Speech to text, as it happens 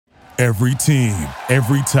Every team,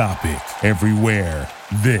 every topic, everywhere.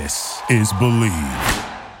 This is Believe.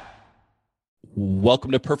 Welcome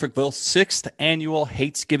to Perfectville. 6th annual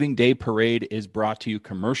Hatesgiving Day Parade is brought to you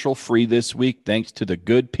commercial-free this week thanks to the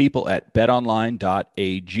good people at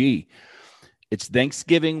betonline.ag. It's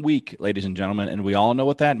Thanksgiving week, ladies and gentlemen, and we all know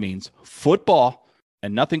what that means. Football,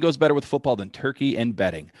 and nothing goes better with football than turkey and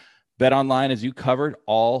betting. BetOnline, as you covered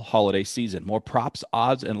all holiday season. More props,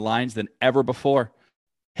 odds, and lines than ever before.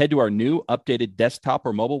 Head to our new updated desktop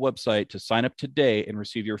or mobile website to sign up today and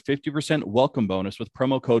receive your 50% welcome bonus with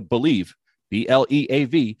promo code BELIEVE,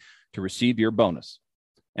 BLEAV, to receive your bonus.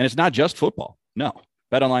 And it's not just football. No.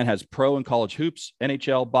 BetOnline has pro and college hoops,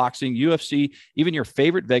 NHL, boxing, UFC, even your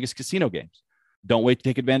favorite Vegas casino games. Don't wait to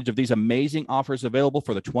take advantage of these amazing offers available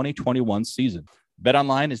for the 2021 season.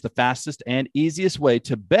 BetOnline is the fastest and easiest way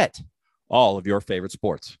to bet all of your favorite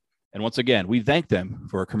sports. And once again, we thank them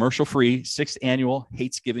for a commercial-free 6th annual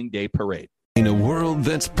Hatesgiving Day Parade. In a world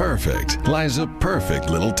that's perfect lies a perfect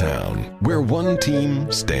little town where one team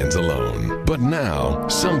stands alone. But now,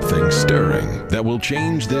 something stirring that will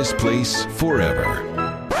change this place forever.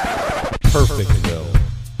 Perfectville.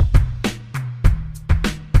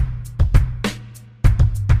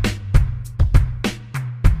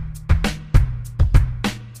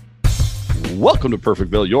 Welcome to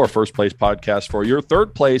Perfectville, your first place podcast for your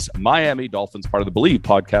third place Miami Dolphins, part of the Believe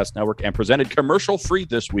Podcast Network, and presented commercial free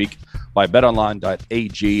this week by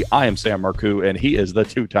betonline.ag. I am Sam Marcoux, and he is the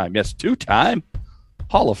two-time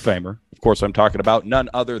Hall of Famer. Of course, I'm talking about none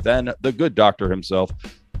other than the good doctor himself,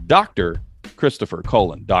 Dr. Christopher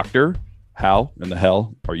Colon. Doctor, how in the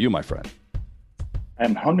hell are you, my friend?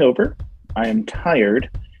 I'm hungover, I am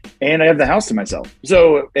tired, and I have the house to myself.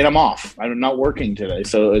 And I'm off. I'm not working today.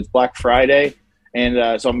 So it's Black Friday,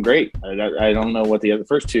 and so I'm great. I don't know what the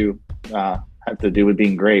first two have to do with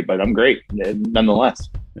being great, but I'm great nonetheless.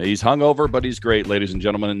 He's hungover, but he's great, ladies and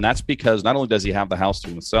gentlemen. And that's because not only does he have the house to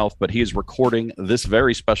himself, but he is recording this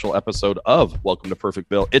very special episode of Welcome to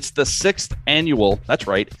Perfectville. It's the 6th annual, that's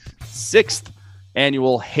right, 6th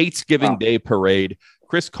annual Hatesgiving Day Parade.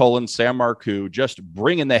 Chris Colon, Sam Marcoux, just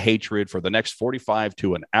bringing the hatred for the next 45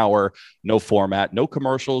 to an hour. No format, no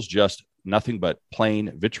commercials, just nothing but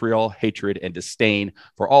plain vitriol, hatred, and disdain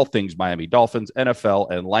for all things Miami Dolphins,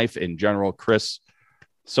 NFL, and life in general. Chris,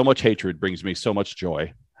 so much hatred brings me so much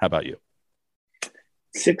joy. How about you?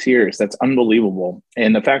 6 years. That's unbelievable.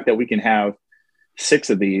 And the fact that we can have 6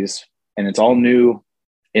 of these and it's all new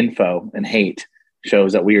info and hate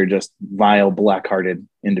shows that we are just vile, black-hearted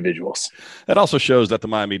individuals. That also shows that the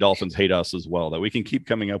Miami Dolphins hate us as well, that we can keep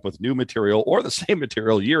coming up with new material or the same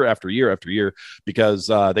material year after year after year because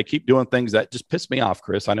they keep doing things that just piss me off,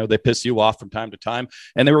 Chris. I know they piss you off from time to time,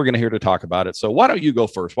 and they were going to here to talk about it. So why don't you go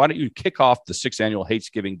first? Why don't you kick off the 6th annual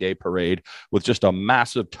Hatesgiving Day Parade with just a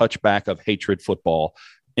massive touchback of hatred football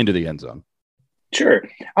into the end zone? Sure.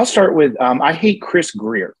 I'll start with I hate Chris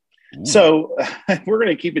Grier. Ooh. So we're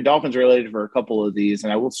going to keep it Dolphins related for a couple of these,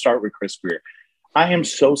 and I will start with Chris Grier. I am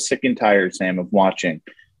so sick and tired, Sam, of watching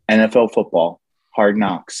NFL football, Hard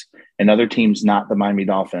Knocks, and other teams not the Miami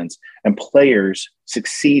Dolphins, and players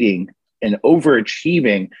succeeding and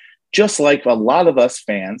overachieving, just like a lot of us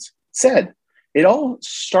fans said. It all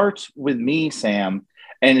starts with me, Sam,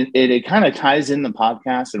 and it kind of ties in the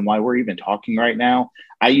podcast and why we're even talking right now.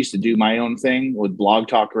 I used to do my own thing with Blog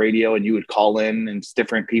Talk Radio, and you would call in and it's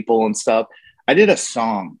different people and stuff. I did a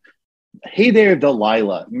song, Hey There,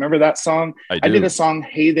 Delilah. Remember that song? I did a song,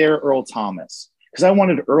 Hey There, Earl Thomas, because I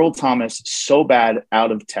wanted Earl Thomas so bad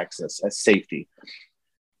out of Texas as safety.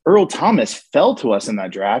 Earl Thomas fell to us in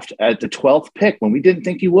that draft at the 12th pick when we didn't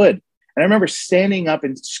think he would. And I remember standing up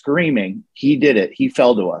and screaming, he did it. He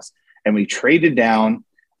fell to us. And we traded down,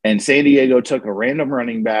 and San Diego took a random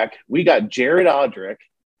running back. We got Jared Odrick,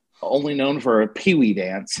 only known for a peewee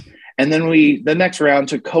dance. And then the next round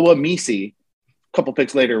took Koa Misi. A couple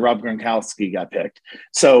picks later, Rob Gronkowski got picked.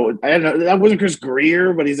 So I don't know, that wasn't Chris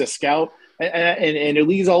Grier, but he's a scout. And it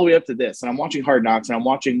leads all the way up to this. And I'm watching Hard Knocks, and I'm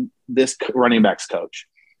watching this running backs coach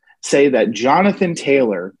say that Jonathan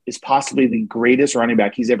Taylor is possibly the greatest running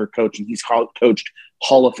back he's ever coached, and he's coached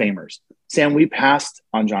Hall of Famers. Sam, we passed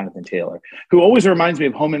on Jonathan Taylor, who always reminds me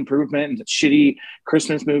of Home Improvement and the shitty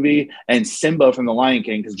Christmas movie and Simba from The Lion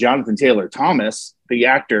King, because Jonathan Taylor Thomas, the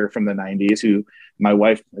actor from the 90s, who my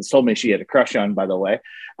wife has told me she had a crush on, by the way,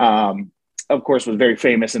 of course, was very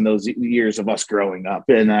famous in those years of us growing up.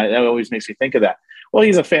 And that always makes me think of that. Well,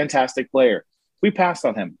 he's a fantastic player. We passed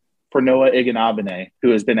on him for Noah Igbinoghene,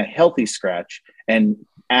 who has been a healthy scratch and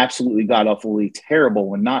absolutely god-awfully terrible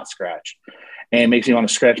when not scratched. And it makes me want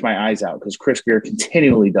to scratch my eyes out because Chris Grier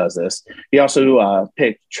continually does this. He also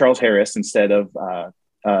picked Charles Harris instead of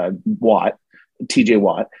Watt, TJ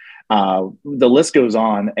Watt. The list goes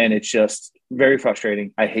on, and it's just very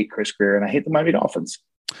frustrating. I hate Chris Grier, and I hate the Miami Dolphins.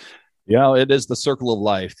 Yeah, it is the circle of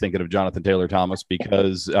life thinking of Jonathan Taylor Thomas,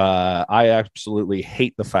 because I absolutely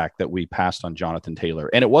hate the fact that we passed on Jonathan Taylor.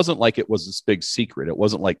 And it wasn't like it was this big secret. It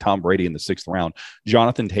wasn't like Tom Brady in the 6th round.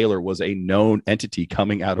 Jonathan Taylor was a known entity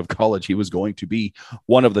coming out of college. He was going to be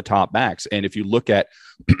one of the top backs. And if you look at,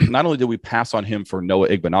 not only did we pass on him for Noah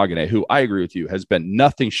Igbenogany, who I agree with you has been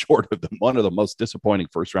nothing short of one of the most disappointing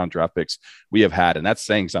first-round draft picks we have had. And that's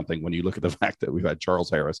saying something when you look at the fact that we've had Charles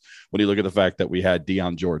Harris, when you look at the fact that we had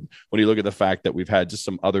Deion Jordan, when you look at the fact that we've had just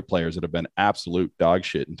some other players that have been absolute dog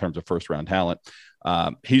shit in terms of first-round talent.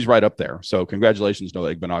 He's right up there. So congratulations,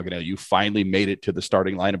 Noah Igbenogany. You finally made it to the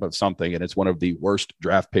starting lineup of something, and it's one of the worst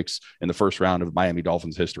draft picks in the first round of Miami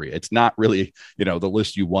Dolphins history. It's not really, the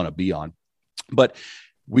list you want to be on. But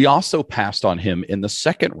we also passed on him in the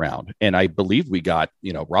 2nd round. And I believe we got,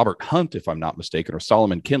 Robert Hunt, if I'm not mistaken, or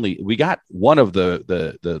Solomon Kinley. We got one of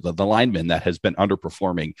the linemen that has been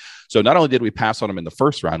underperforming. So not only did we pass on him in the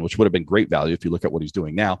 1st round, which would have been great value if you look at what he's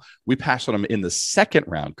doing now, we passed on him in the 2nd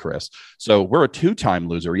round, Chris. So we're a 2-time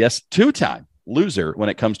loser. Yes, 2-time loser when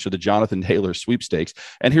it comes to the Jonathan Taylor sweepstakes.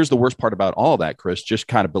 And here's the worst part about all that, Chris, just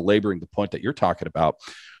kind of belaboring the point that you're talking about.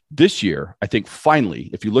 This year, I think finally,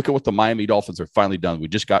 if you look at what the Miami Dolphins have finally done, we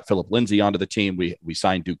just got Philip Lindsay onto the team. We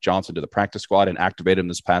signed Duke Johnson to the practice squad and activated him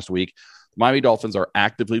this past week. The Miami Dolphins are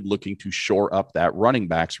actively looking to shore up that running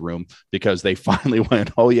backs room, because they finally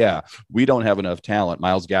went, oh yeah, we don't have enough talent.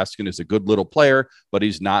 Myles Gaskin is a good little player, but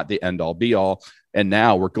he's not the end all be all. And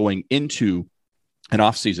now we're going into an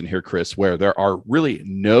offseason here, Chris, where there are really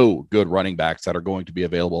no good running backs that are going to be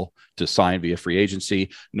available to sign via free agency.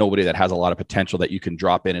 Nobody that has a lot of potential that you can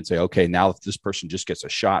drop in and say, okay, now if this person just gets a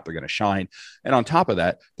shot, they're going to shine. And on top of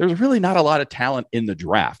that, there's really not a lot of talent in the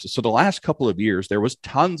draft. So the last couple of years, there was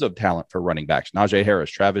tons of talent for running backs. Najee Harris,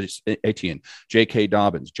 Travis Etienne, J.K.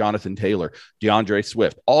 Dobbins, Jonathan Taylor, DeAndre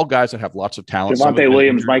Swift, all guys that have lots of talent. Javonte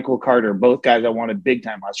Williams, Michael Carter, both guys I wanted big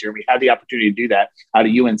time last year. We had the opportunity to do that out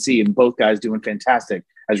of UNC, and both guys doing fantastic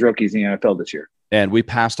as rookies in the NFL this year. And we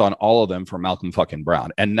passed on all of them for Malcolm fucking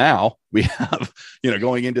Brown. And now we have,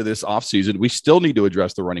 going into this offseason, we still need to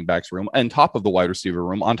address the running backs room on top of the wide receiver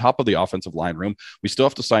room, on top of the offensive line room. We still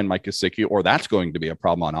have to sign Mike Gesicki, or that's going to be a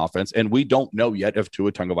problem on offense. And we don't know yet if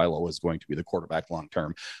Tua Tagovailoa is going to be the quarterback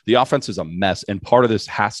long-term. The offense is a mess. And part of this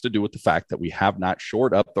has to do with the fact that we have not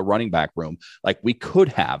shored up the running back room like we could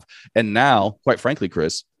have. And now, quite frankly,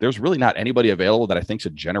 Chris, there's really not anybody available that I think is a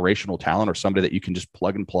generational talent or somebody that you can just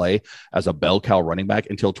plug and play as a bell cow running back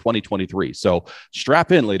until 2023. So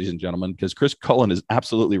strap in, ladies and gentlemen, because Chris Cullen is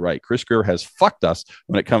absolutely right. Chris Grier has fucked us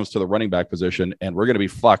when it comes to the running back position, and we're going to be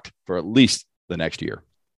fucked for at least the next year.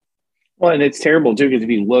 Well, and it's terrible too, because if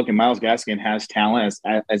you look, and Myles Gaskin has talent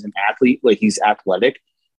as an athlete, like he's athletic,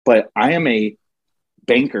 but I am a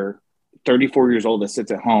banker, 34 years old, that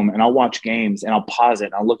sits at home, and I'll watch games and I'll pause it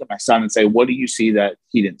and I'll look at my son and say, what do you see that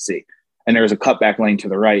he didn't see? And there's a cutback lane to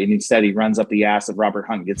the right, and instead he runs up the ass of Robert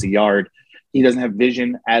Hunt, gets a yard. He doesn't have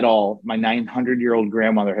vision at all. My 900-year-old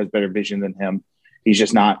grandmother has better vision than him. He's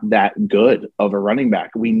just not that good of a running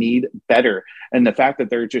back. We need better. And the fact that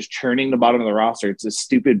they're just churning the bottom of the roster, it's a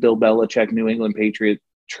stupid Bill Belichick, New England Patriot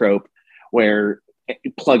trope where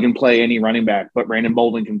plug and play any running back, but Brandon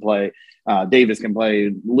Bolden can play, Davis can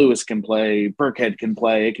play, Lewis can play, Burkhead can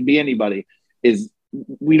play. It can be anybody.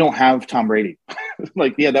 We don't have Tom Brady.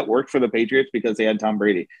 That worked for the Patriots because they had Tom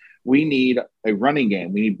Brady. We need a running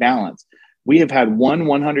game. We need balance. We have had one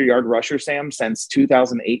 100-yard rusher, Sam, since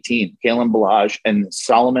 2018. Kalen Ballage and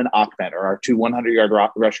Solomon Ahmed are our two 100-yard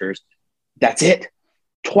rushers. That's it.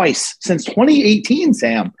 Twice since 2018,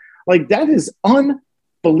 Sam. That is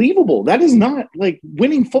unbelievable. That is not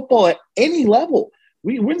winning football at any level.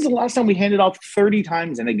 When's the last time we handed off 30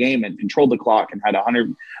 times in a game and controlled the clock and had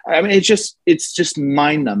 100? I mean, it's just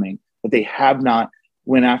mind-numbing that they have not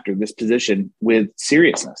went after this position with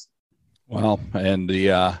seriousness. Well, and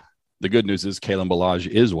the good news is Kalen Ballage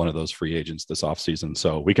is one of those free agents this offseason.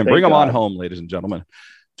 So we can bring him on home, ladies and gentlemen.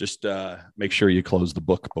 Just make sure you close the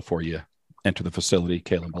book before you enter the facility,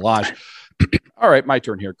 Kalen Ballage. All right, my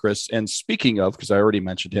turn here, Chris. And speaking of, because I already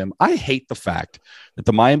mentioned him, I hate the fact that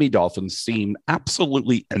the Miami Dolphins seem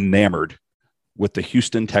absolutely enamored with the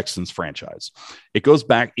Houston Texans franchise. It goes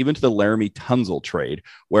back even to the Laramie Tunsil trade,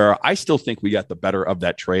 where I still think we got the better of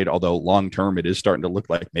that trade, although long-term it is starting to look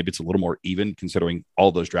like maybe it's a little more even considering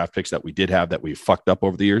all those draft picks that we did have that we fucked up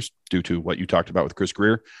over the years due to what you talked about with Chris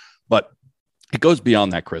Grier. But it goes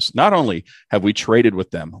beyond that, Chris. Not only have we traded with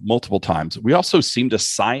them multiple times, we also seem to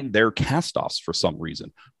sign their cast-offs for some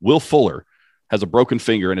reason. Will Fuller has a broken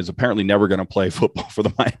finger and is apparently never going to play football for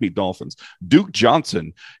the Miami Dolphins. Duke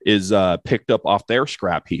Johnson is picked up off their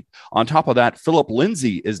scrap heap. On top of that, Philip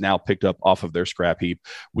Lindsay is now picked up off of their scrap heap.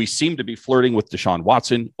 We seem to be flirting with Deshaun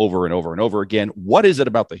Watson over and over and over again. What is it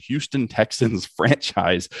about the Houston Texans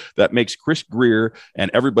franchise that makes Chris Grier and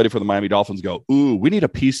everybody for the Miami Dolphins go, ooh, we need a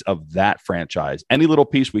piece of that franchise? Any little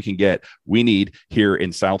piece we can get, we need here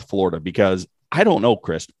in South Florida, because I don't know,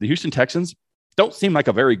 Chris, the Houston Texans don't seem like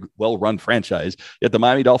a very well-run franchise, yet the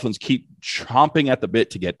Miami Dolphins keep chomping at the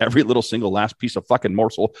bit to get every little single last piece of fucking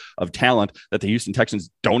morsel of talent that the Houston Texans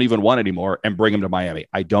don't even want anymore and bring them to Miami.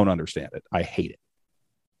 I don't understand it. I hate it.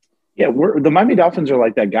 Yeah, the Miami Dolphins are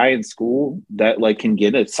like that guy in school that like can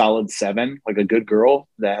get a solid 7, like a good girl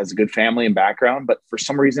that has a good family and background, but for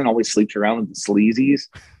some reason always sleeps around with the sleazies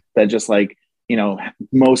that just like, you know,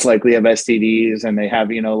 most likely have STDs, and they have,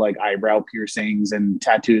 you know, like eyebrow piercings and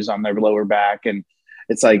tattoos on their lower back. And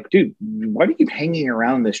it's like, dude, why do you keep hanging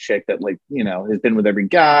around this chick that, like, you know, has been with every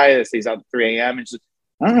guy that stays out at 3 a.m.? It's just,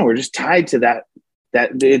 I don't know. We're just tied to that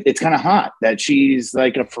it's kind of hot that she's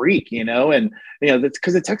like a freak, you know, and, you know, that's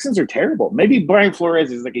because the Texans are terrible. Maybe Brian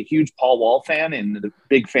Flores is like a huge Paul Wall fan and a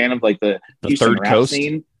big fan of like the Houston third rap coast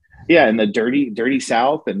scene. Yeah, and the dirty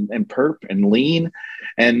South and perp and lean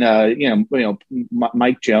and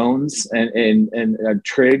Mike Jones and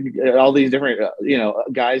Trigg, all these different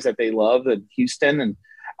guys that they love in Houston, and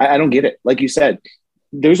I don't get it. Like you said,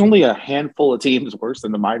 there's only a handful of teams worse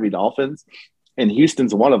than the Miami Dolphins, and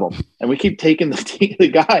Houston's one of them. And we keep taking the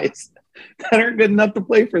guys that aren't good enough to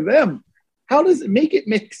play for them. How does it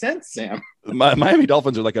make sense, Sam? Miami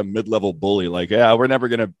Dolphins are like a mid-level bully. Like, yeah, we're never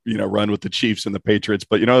going to, run with the Chiefs and the Patriots,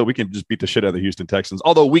 but we can just beat the shit out of the Houston Texans.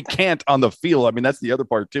 Although we can't on the field. I mean, that's the other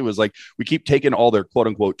part too, is like, we keep taking all their quote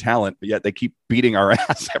unquote talent, but yet they keep beating our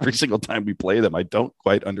ass every single time we play them. I don't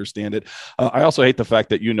quite understand it. I also hate the fact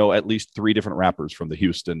that, at least 3 different rappers from the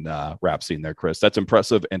Houston rap scene there, Chris. That's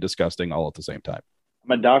impressive and disgusting all at the same time.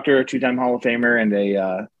 I'm a doctor, a 2-time Hall of Famer, and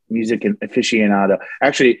a music aficionado.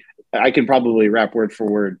 Actually, I can probably rap word for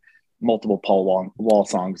word multiple Paul Wall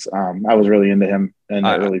songs. I was really into him in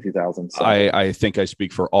the early 2000s. So. I think I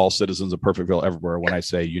speak for all citizens of Perfectville everywhere when I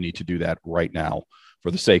say you need to do that right now for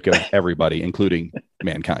the sake of everybody, including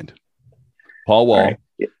mankind. Paul Wall,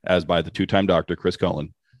 right. As by the 2-time doctor, Chris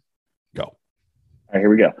Cullen. Go. All right, here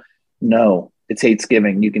we go. No, it's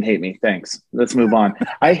Hatesgiving. You can hate me. Thanks. Let's move on.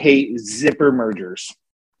 I hate zipper mergers.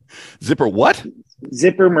 Zipper what?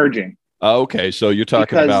 Zipper merging. Okay, so you're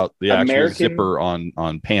talking about the actual zipper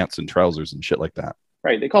on pants and trousers and shit like that.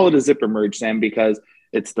 Right. They call it a zipper merge, Sam, because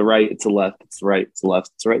it's the right, it's the left, it's the right, it's the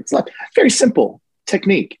left, it's the right, it's the left. Very simple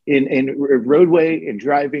technique in roadway and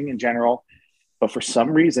driving in general. But for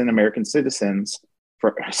some reason, American citizens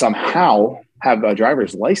somehow have a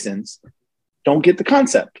driver's license, don't get the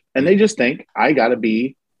concept. And they just think, I got to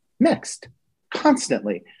be next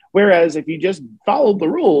constantly. Whereas if you just followed the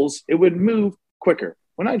rules, it would move quicker.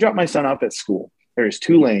 When I drop my son off at school, there's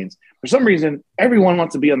 2 lanes. For some reason, everyone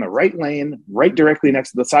wants to be on the right lane, right directly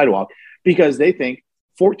next to the sidewalk, because they think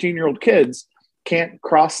 14-year-old kids can't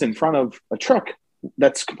cross in front of a truck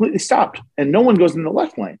that's completely stopped, and no one goes in the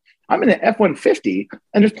left lane. I'm in an F-150,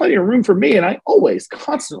 and there's plenty of room for me, and I always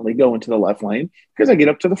constantly go into the left lane because I get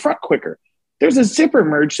up to the front quicker. There's a zipper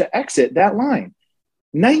merge to exit that line.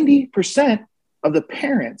 90% of the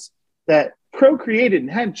parents that procreated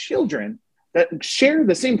and had children that share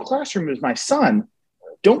the same classroom as my son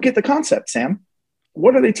don't get the concept, Sam.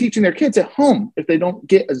 What are they teaching their kids at home if they don't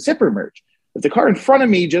get a zipper merge? If the car in front of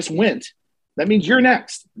me just went, that means you're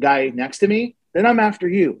next. Guy next to me, then I'm after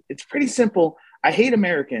you. It's pretty simple. I hate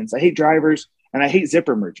Americans. I hate drivers, and I hate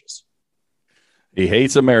zipper merges. He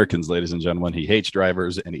hates Americans, ladies and gentlemen. He hates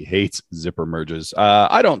drivers, and he hates zipper merges.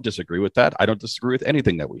 I don't disagree with that. I don't disagree with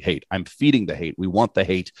anything that we hate. I'm feeding the hate. We want the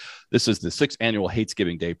hate. This is the 6th annual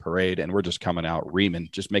Hatesgiving Day Parade, and we're just coming out reaming,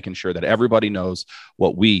 just making sure that everybody knows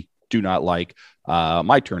what we do not like.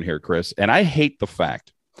 My turn here, Chris. And I hate the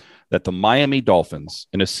fact that the Miami Dolphins,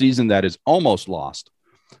 in a season that is almost lost,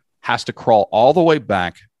 has to crawl all the way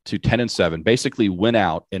back to 10-7, basically win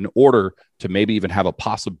out in order to maybe even have a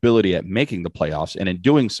possibility at making the playoffs. And in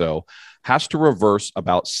doing so, has to reverse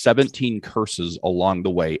about 17 curses along the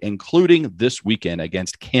way, including this weekend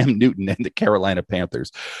against Cam Newton and the Carolina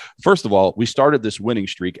Panthers. First of all, we started this winning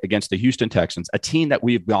streak against the Houston Texans, a team that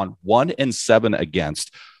we've gone 1-7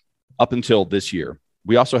 against up until this year.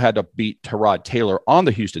 We also had to beat Tyrod Taylor on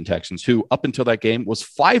the Houston Texans, who up until that game was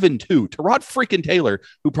 5-2. Tyrod freaking Taylor,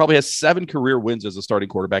 who probably has 7 career wins as a starting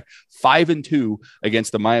quarterback, 5-2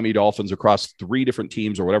 against the Miami Dolphins across 3 different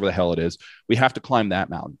teams or whatever the hell it is. We have to climb that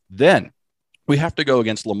mountain. Then we have to go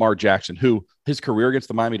against Lamar Jackson, who his career against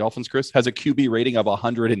the Miami Dolphins, Chris, has a QB rating of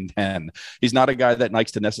 110. He's not a guy that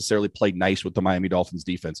likes to necessarily play nice with the Miami Dolphins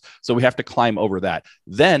defense. So we have to climb over that.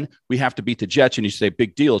 Then we have to beat the Jets. And you say,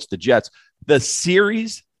 big deal, it's the Jets. The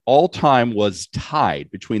series all time was tied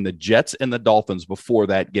between the Jets and the Dolphins before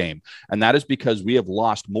that game. And that is because we have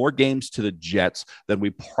lost more games to the Jets than we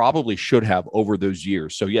probably should have over those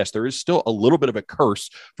years. So yes, there is still a little bit of a curse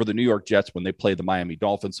for the New York Jets when they play the Miami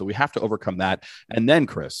Dolphins. So we have to overcome that. And then,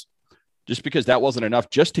 Chris, just because that wasn't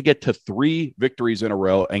enough, just to get to 3 victories in a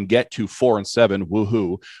row and get to 4-7,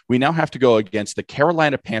 woohoo, we now have to go against the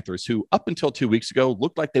Carolina Panthers, who up until 2 weeks ago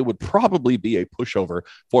looked like they would probably be a pushover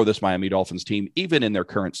for this Miami Dolphins team, even in their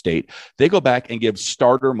current state. They go back and give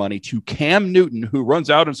starter money to Cam Newton, who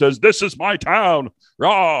runs out and says, "This is my town."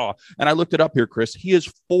 Rah! And I looked it up here, Chris. He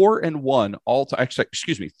is 4-1 all time.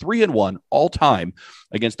 3-1 all time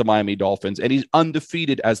against the Miami Dolphins, and he's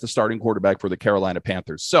undefeated as the starting quarterback for the Carolina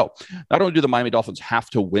Panthers. So not only do the Miami Dolphins have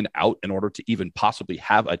to win out in order to even possibly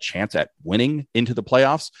have a chance at winning into the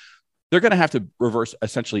playoffs, they're going to have to reverse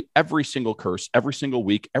essentially every single curse, every single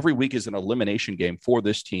week. Every week is an elimination game for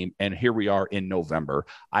this team. And here we are in November.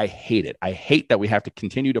 I hate it. I hate that we have to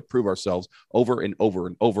continue to prove ourselves over and over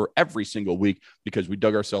and over every single week, because we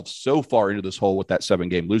dug ourselves so far into this hole with that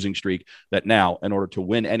 7-game losing streak that now, in order to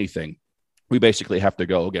win anything, we basically have to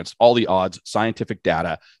go against all the odds, scientific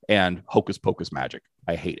data, and hocus pocus magic.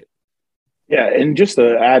 I hate it. Yeah, and just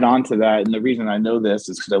to add on to that, and the reason I know this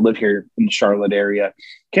is because I live here in the Charlotte area.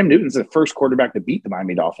 Cam Newton's the first quarterback to beat the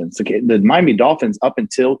Miami Dolphins. The Miami Dolphins, up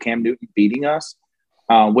until Cam Newton beating us,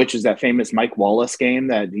 which is that famous Mike Wallace game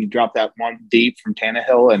that he dropped that one deep from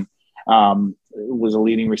Tannehill and was a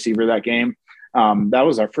leading receiver that game. That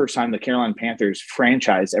was our first time the Carolina Panthers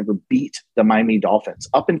franchise ever beat the Miami Dolphins.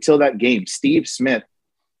 Up until that game, Steve Smith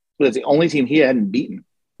was the only team he hadn't beaten.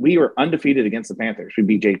 We were undefeated against the Panthers. We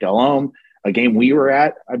beat Jake Delhomme. A game we were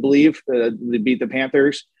at, I believe, they beat the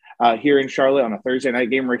Panthers here in Charlotte on a Thursday night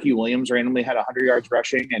game. Ricky Williams randomly had 100 yards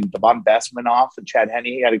rushing, and Devon Best went off, and Chad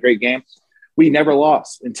Henne had a great game. We never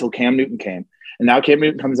lost until Cam Newton came. And now Cam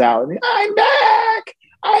Newton comes out, and I'm back!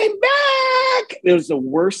 I'm back! It was the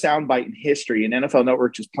worst soundbite in history, and NFL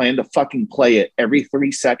Network just planned to fucking play it every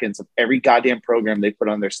 3 seconds of every goddamn program they put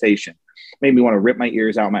on their station. Made me want to rip my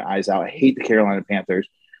ears out, my eyes out. I hate the Carolina Panthers.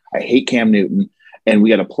 I hate Cam Newton, and we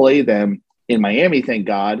got to play them in Miami, thank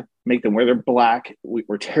God, make them wear their black.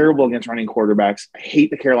 We're terrible against running quarterbacks. I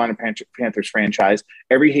hate the Carolina Panthers franchise.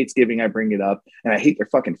 Every Hatesgiving I bring it up, and I hate their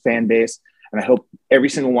fucking fan base. And I hope every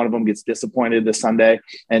single one of them gets disappointed this Sunday.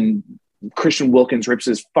 And Christian Wilkins rips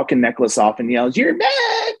his fucking necklace off and yells, "You're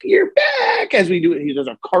back! You're back!" As we do it, he does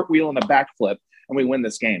a cartwheel and a backflip, and we win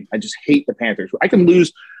this game. I just hate the Panthers. We can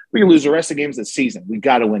lose the rest of the games this season. We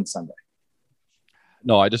got to win Sunday.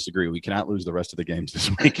 No, I disagree. We cannot lose the rest of the games this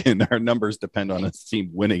weekend. Our numbers depend on a team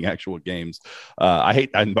winning actual games.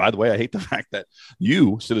 And by the way, I hate the fact that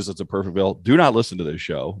you, citizens of Perfectville, do not listen to this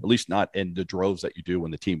show, at least not in the droves that you do when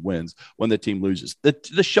the team wins, when the team loses.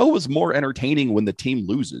 The show is more entertaining when the team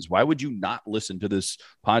loses. Why would you not listen to this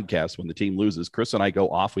podcast when the team loses? Chris and I go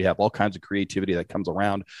off. We have all kinds of creativity that comes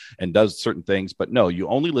around and does certain things. But no, you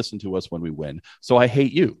only listen to us when we win. So I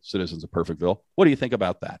hate you, citizens of Perfectville. What do you think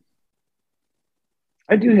about that?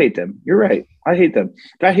 I do hate them. You're right. I hate them.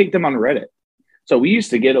 I hate them on Reddit. So we used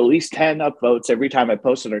to get at least 10 upvotes every time I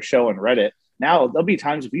posted our show on Reddit. Now there'll be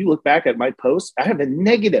times if you look back at my posts, I have a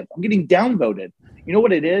negative. I'm getting downvoted. You know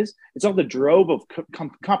what it is? It's all the drove of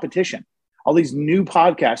competition. All these new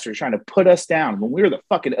podcasters trying to put us down when we were the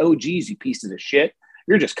fucking OGs, you pieces of shit.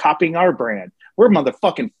 You're just copying our brand. We're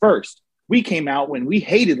motherfucking first. We came out when we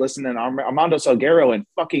hated listening to Armando Salguero and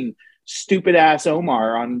fucking stupid ass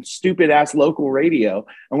Omar on stupid ass local radio.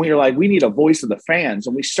 And we were like, we need a voice of the fans.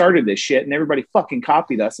 And we started this shit and everybody fucking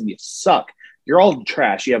copied us, and you suck. You're all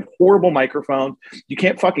trash. You have horrible microphones. You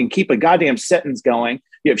can't fucking keep a goddamn sentence going.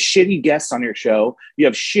 You have shitty guests on your show. You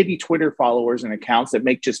have shitty Twitter followers and accounts that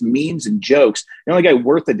make just memes and jokes. The only guy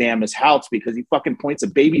worth a damn is Houts because he fucking points a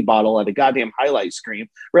baby bottle at a goddamn highlight screen.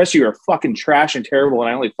 The rest of you are fucking trash and terrible, and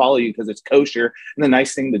I only follow you because it's kosher and the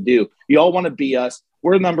nice thing to do. You all want to be us.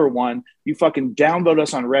 We're number one. You fucking downvote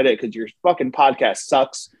us on Reddit because your fucking podcast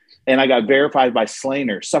sucks. And I got verified by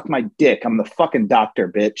Slainer. Suck my dick. I'm the fucking doctor,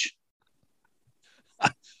 bitch.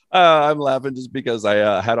 I'm laughing just because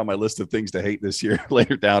I had on my list of things to hate this year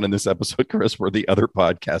later down in this episode, Chris, were the other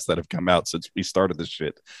podcasts that have come out since we started this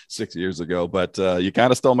shit 6 years ago. But you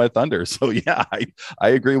kind of stole my thunder. So, yeah, I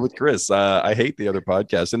agree with Chris. I hate the other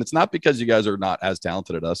podcasts. And it's not because you guys are not as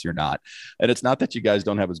talented as us. You're not. And it's not that you guys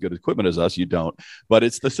don't have as good equipment as us. You don't. But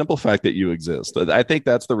it's the simple fact that you exist. I think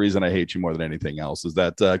that's the reason I hate you more than anything else, is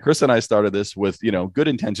that Chris and I started this with, good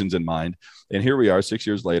intentions in mind. And here we are 6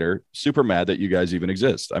 years later, super mad that you guys even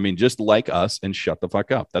exist. I mean, just like us and shut the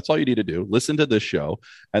fuck up. That's all you need to do. Listen to this show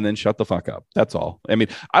and then shut the fuck up. That's all. I mean,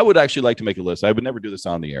 I would actually like to make a list. I would never do this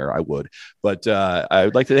on the air. I would, but I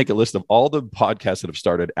would like to make a list of all the podcasts that have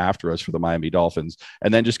started after us for the Miami Dolphins,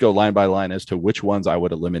 and then just go line by line as to which ones I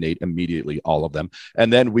would eliminate immediately, all of them.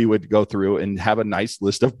 And then we would go through and have a nice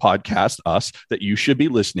list of podcasts, us, that you should be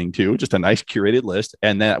listening to, just a nice curated list.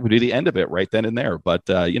 And that would be the end of it right then and there. But,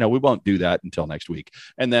 we won't do that until next week.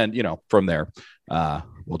 And then, from there,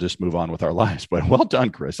 we'll just move on with our lives. But well done,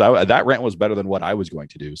 Chris. That rant was better than what I was going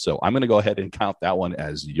to do. So I'm going to go ahead and count that one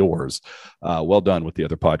as yours. Well done with the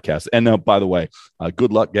other podcast. And by the way,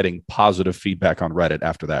 good luck getting positive feedback on Reddit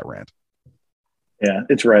after that rant. Yeah,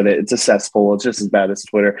 it's Reddit. It's a cesspool. It's just as bad as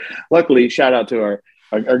Twitter. Luckily, shout out to our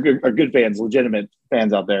good fans, legitimate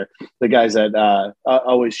fans out there, the guys that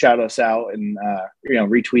always shout us out and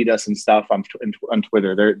retweet us and stuff on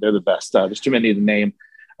Twitter. They're the best. There's too many to name.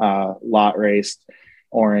 Lot Race,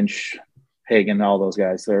 Orange, Hagen, all those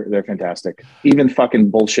guys. They're fantastic. Even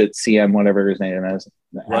fucking bullshit CM, whatever his name is,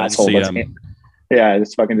 asshole. Yeah,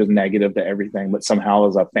 it's fucking just negative to everything, but somehow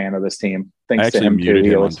is a fan of this team. Thanks to him muted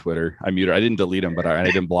too. Him on Twitter. I didn't delete him, but I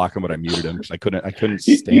didn't block him, but I muted him because I couldn't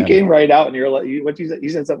stand. You came right out and you're like, what you said? You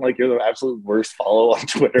said something like you're the absolute worst follow on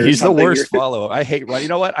Twitter. He's the worst follow. I hate run. You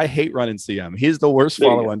know what? I hate running CM. He's the worst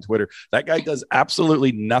follow on Twitter. That guy does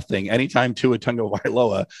absolutely nothing. Anytime Tua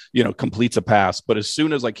Tagovailoa, completes a pass, but as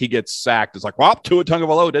soon as he gets sacked, it's like, well, Tua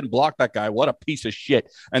Tagovailoa didn't block that guy. What a piece of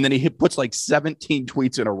shit. And then he puts 17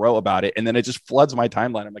 tweets in a row about it, and then it just floods my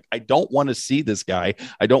timeline. I'm like, I don't want to see this guy.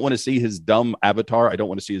 I don't want to see his dumb avatar. I don't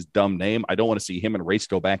want to see his dumb name. I don't want to see him and Race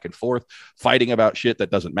go back and forth fighting about shit that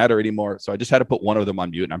doesn't matter anymore. So I just had to put one of them on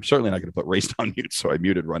mute, and I'm certainly not going to put Race on mute. So I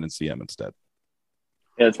muted Running CM instead.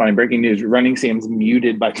 Yeah, it's funny. Breaking news: Running CM's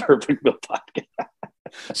muted by Perfect Bill Podcast.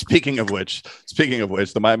 Speaking of which,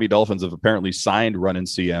 the Miami Dolphins have apparently signed Running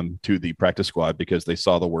CM to the practice squad because they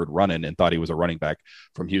saw the word running and thought he was a running back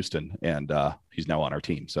from Houston, and he's now on our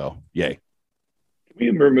team. So yay.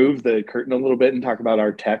 Can we remove the curtain a little bit and talk about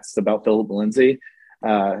our text about Philip Lindsay?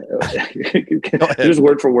 Just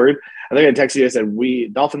word for word. I think I texted you. I said, "We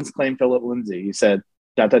Dolphins claim Philip Lindsay." You said, ...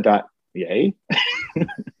 Yay.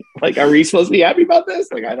 Are we supposed to be happy about this?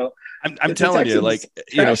 I don't. I'm telling you,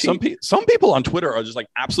 some people on Twitter are just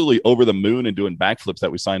absolutely over the moon and doing backflips that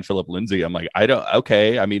we signed Philip Lindsay. I'm like, I don't.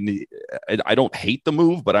 Okay, I mean, I don't hate the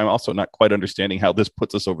move, but I'm also not quite understanding how this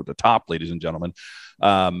puts us over the top, ladies and gentlemen.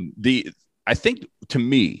 I think, to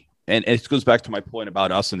me, and it goes back to my point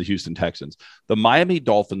about us and the Houston Texans, the Miami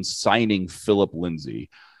Dolphins signing Philip Lindsay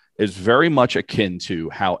is very much akin to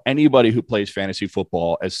how anybody who plays fantasy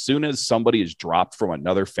football, as soon as somebody is dropped from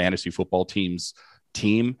another fantasy football team's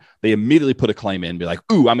team, they immediately put a claim in and be like,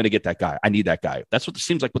 ooh, I'm going to get that guy. I need that guy. That's what it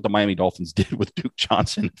seems like what the Miami Dolphins did with Duke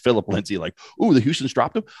Johnson, Philip Lindsay. Ooh, the Houston's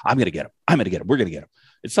dropped him. I'm going to get him. We're going to get him.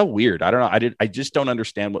 It's so weird. I don't know. I just don't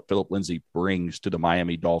understand what Philip Lindsay brings to the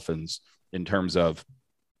Miami Dolphins in terms of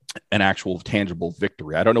an actual tangible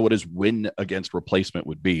victory. I don't know what his win against replacement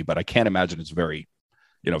would be, but I can't imagine it's very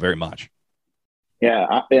much.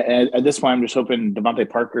 Yeah. At this point, I'm just hoping Devontae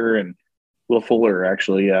Parker and Will Fuller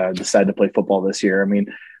actually decide to play football this year. I mean,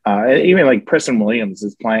 even Preston Williams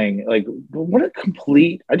is playing. What a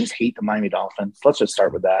complete, I just hate the Miami Dolphins. Let's just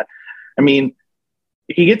start with that. I mean,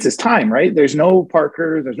 he gets his time, right? There's no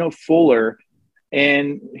Parker, there's no Fuller.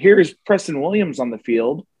 And here's Preston Williams on the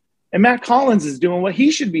field. And Matt Collins is doing what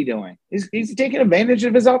he should be doing. He's taking advantage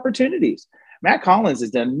of his opportunities. Matt Collins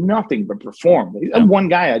has done nothing but perform. One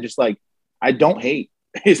guy I don't hate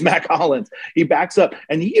is Matt Collins. He backs up,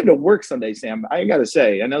 and he gave it work Sunday, Sam. I got to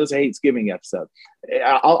say, I know this is a Hatesgiving episode.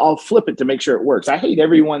 I'll flip it to make sure it works. I hate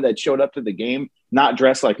everyone that showed up to the game not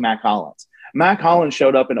dressed like Matt Collins. Matt Collins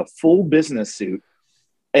showed up in a full business suit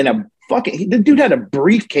and the dude had a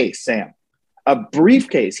briefcase, Sam. A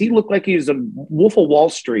briefcase. He looked like he was a Wolf of Wall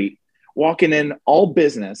Street walking in all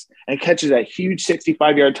business and catches that huge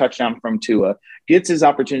 65-yard touchdown from Tua, gets his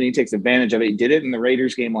opportunity, takes advantage of it. He did it in the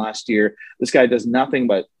Raiders game last year. This guy does nothing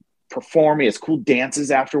but perform. He has cool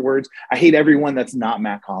dances afterwards. I hate everyone that's not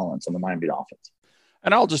Matt Collins on the Miami Dolphins.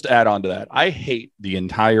 And I'll just add on to that. I hate the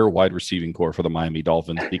entire wide receiving core for the Miami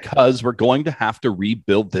Dolphins because we're going to have to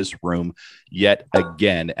rebuild this room yet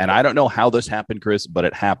again. And I don't know how this happened, Chris, but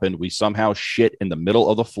it happened. We somehow shit in the middle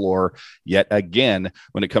of the floor yet again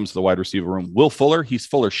when it comes to the wide receiver room. Will Fuller, he's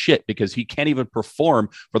full of shit because he can't even perform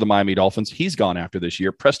for the Miami Dolphins. He's gone after this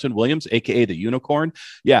year. Preston Williams, a.k.a. the Unicorn.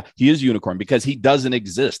 Yeah, he is Unicorn because he doesn't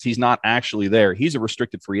exist. He's not actually there. He's a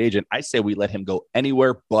restricted free agent. I say we let him go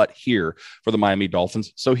anywhere but here for the Miami Dolphins.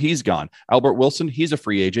 So he's gone. Albert Wilson, he's a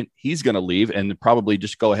free agent. He's going to leave and probably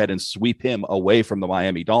just go ahead and sweep him away from the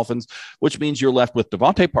Miami Dolphins, which means you're left with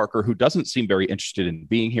Devontae Parker, who doesn't seem very interested in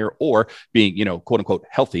being here or being, quote unquote,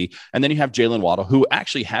 healthy. And then you have Jalen Waddle, who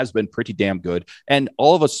actually has been pretty damn good. And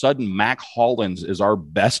all of a sudden, Mac Hollins is our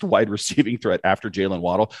best wide receiving threat after Jalen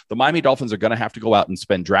Waddle. The Miami Dolphins are going to have to go out and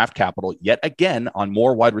spend draft capital yet again on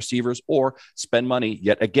more wide receivers or spend money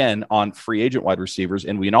yet again on free agent wide receivers.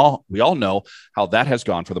 And we all know how that has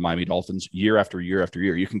gone for the Miami Dolphins year after year after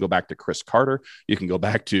year. You can go back to Chris Carter. You can go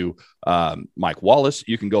back to Mike Wallace.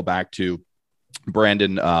 You can go back to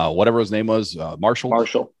Brandon, whatever his name was,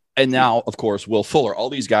 Marshall. And now, of course, Will Fuller, all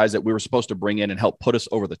these guys that we were supposed to bring in and help put us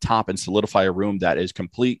over the top and solidify a room that is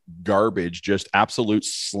complete garbage, just absolute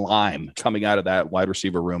slime coming out of that wide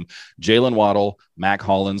receiver room. Jalen Waddle, Mac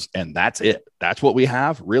Hollins, and that's it. That's what we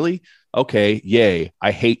have? Really? Okay, yay.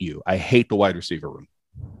 I hate you. I hate the wide receiver room.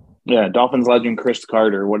 Yeah, Dolphins legend Chris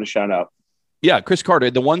Carter. What a shout out. Yeah, Chris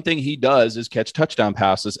Carter, the one thing he does is catch touchdown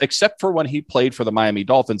passes, except for when he played for the Miami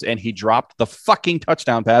Dolphins and he dropped the fucking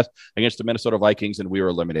touchdown pass against the Minnesota Vikings and we were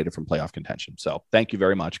eliminated from playoff contention. So thank you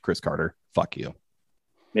very much, Chris Carter. Fuck you.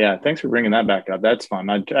 Yeah, thanks for bringing that back up. That's fun.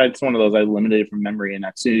 It's one of those I eliminated from memory, and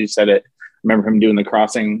as soon as you said it, I remember him doing the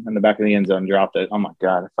crossing in the back of the end zone, dropped it. Oh, my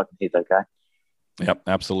God, I fucking hate that guy. Yep,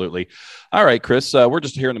 absolutely. All right, Chris, we're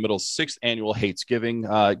just here in the middle of 6th annual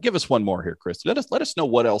Hatesgiving. Give us one more here, Chris. Let us know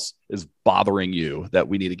what else is bothering you that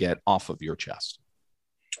we need to get off of your chest.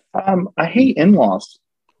 I hate in-laws.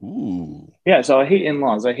 Ooh. Yeah, so I hate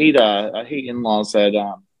in-laws. I hate in-laws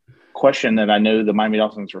that question that I know the Miami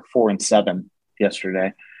Dolphins were 4-7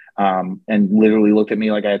 yesterday, and literally looked at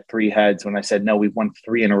me like I had 3 heads when I said, no, we've won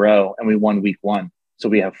 3 in a row and we won week 1. So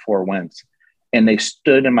we have 4 wins. And they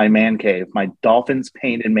stood in my man cave, my Dolphins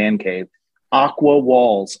painted man cave, aqua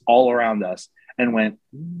walls all around us, and went,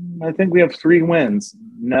 I think we have 3 wins.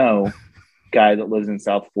 No, guy that lives in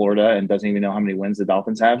South Florida and doesn't even know how many wins the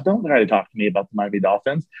Dolphins have. Don't try to talk to me about the Miami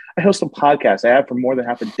Dolphins. I host a podcast I have for more than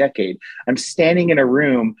half a decade. I'm standing in a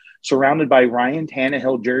room surrounded by Ryan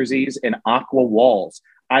Tannehill jerseys and aqua walls.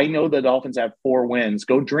 I know the Dolphins have 4 wins.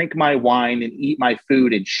 Go drink my wine and eat my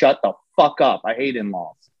food and shut the fuck up. I hate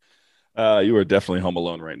in-laws. You are definitely home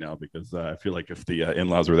alone right now because I feel like if the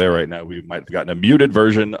in-laws were there right now, we might have gotten a muted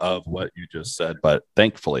version of what you just said. But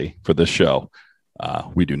thankfully for this show,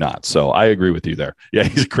 we do not. So I agree with you there. Yeah,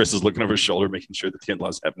 Chris is looking over his shoulder, making sure that the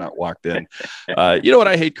in-laws have not walked in. You know what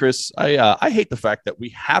I hate, Chris? I hate the fact that we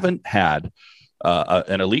haven't had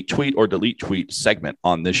an elite tweet or delete tweet segment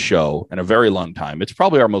on this show in a very long time. It's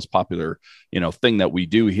probably our most popular, thing that we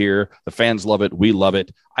do here. The fans love it. We love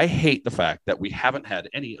it. I hate the fact that we haven't had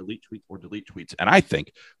any elite tweet or delete tweets. And I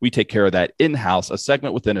think we take care of that in-house, a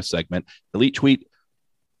segment within a segment, elite tweet,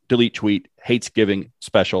 delete tweet, Hatesgiving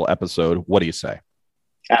special episode. What do you say?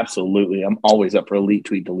 Absolutely. I'm always up for elite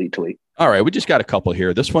tweet, delete tweet. All right. We just got a couple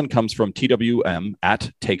here. This one comes from TWM at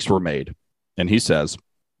Takes Were Made. And he says,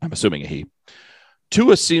 I'm assuming a he,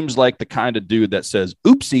 Tua seems like the kind of dude that says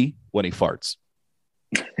oopsie when he farts.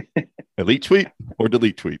 Elite tweet or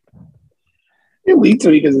delete tweet? Elite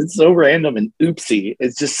tweet because it's so random and oopsie.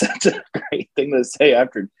 It's just such a great thing to say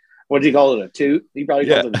after. What do you call it? A toot? He probably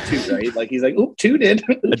calls it a toot, right? Like he's like, oop, tooted.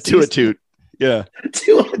 A toot. Yeah.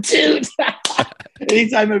 Tua toot.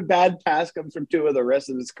 Anytime a bad pass comes from Tua the rest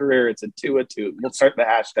of his career, it's a Tua toot. We'll start the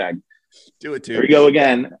hashtag. Do it too. Here we go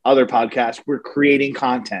again. Other podcasts. We're creating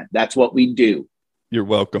content. That's what we do. You're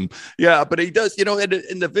welcome. Yeah, but he does, in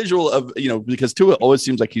the visual of, because Tua always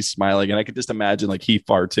seems like he's smiling, and I could just imagine like he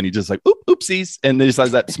farts and he just like, oopsies, and he just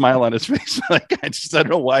has that smile on his face. Like I don't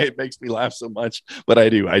know why it makes me laugh so much, but I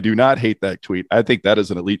do. I do not hate that tweet. I think that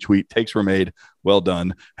is an elite tweet. Takes were made. Well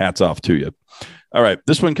done. Hats off to you. All right,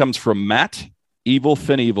 this one comes from Matt Evil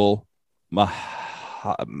Finevil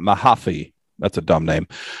Mahaffey. That's a dumb name.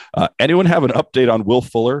 Anyone have an update on Will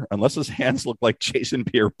Fuller? Unless his hands look like Jason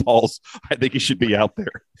Pierre-Paul's, I think he should be out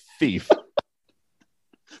there. Thief.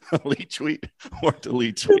 Elite tweet or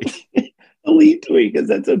delete tweet? Elite tweet, because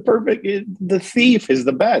that's a perfect. The thief is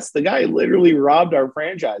the best. The guy literally robbed our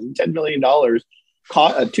franchise $10 million,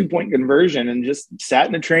 caught a 2-point conversion, and just sat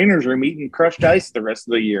in the trainer's room eating crushed ice the rest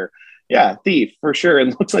of the year. Yeah, thief for sure. And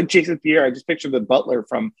looks like Jason Pierre. I just pictured the butler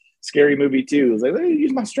from Scary Movie 2. It's like, let me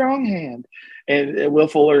use my strong hand. And Will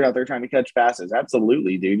Fuller out there trying to catch passes.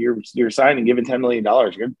 Absolutely, dude. You're signing, giving $10 million.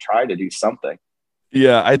 You're going to try to do something.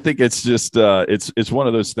 Yeah, I think it's just it's one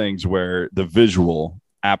of those things where the visual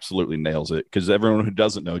absolutely nails it, because everyone who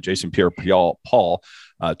doesn't know, Jason Pierre-Paul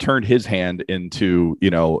turned his hand into,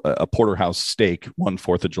 a porterhouse steak one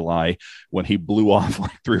 4th of July when he blew off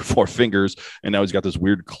like 3 or 4 fingers, and now he's got this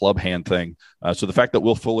weird club hand thing. So the fact that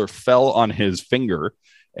Will Fuller fell on his finger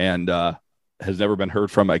and has never been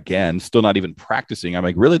heard from again, still not even practicing. I'm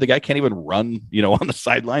like, really? The guy can't even run, on the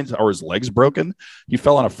sidelines, or his leg's broken? He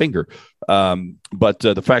fell on a finger. But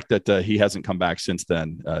the fact that he hasn't come back since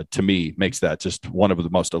then, to me, makes that just one of the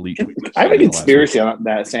most elite. I have a conspiracy on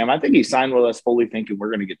that, Sam. I think he signed with us fully thinking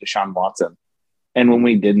we're going to get Deshaun Watson. And when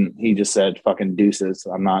we didn't, he just said, fucking deuces.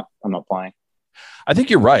 I'm not playing. I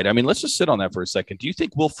think you're right. I mean, let's just sit on that for a second. Do you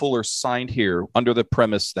think Will Fuller signed here under the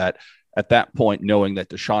premise that at that point, knowing that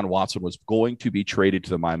Deshaun Watson was going to be traded to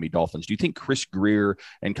the Miami Dolphins, do you think Chris Grier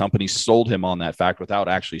and company sold him on that fact without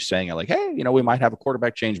actually saying it, like, hey, we might have a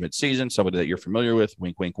quarterback change mid-season, somebody that you're familiar with,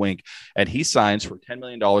 wink, wink, wink, and he signs for $10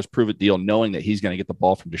 million prove-it deal, knowing that he's going to get the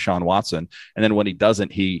ball from Deshaun Watson, and then when he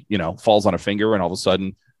doesn't, he, falls on a finger, and all of a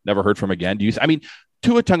sudden, never heard from again?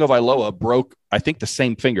 Tua Tagovailoa broke, I think, the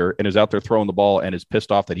same finger and is out there throwing the ball and is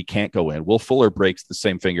pissed off that he can't go in. Will Fuller breaks the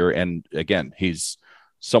same finger, and again, he's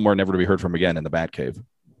somewhere never to be heard from again in the Batcave.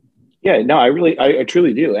 Yeah, no, I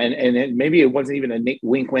truly do. And maybe it wasn't even a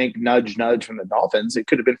wink, wink, nudge, nudge from the Dolphins. It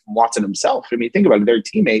could have been from Watson himself. I mean, think about it. They're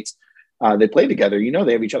teammates. They play together.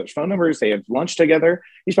 They have each other's phone numbers. They have lunch together.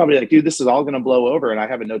 He's probably like, dude, this is all going to blow over. And I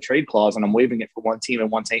have a no trade clause and I'm waiving it for one team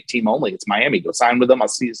and one team only. It's Miami. Go sign with them. I'll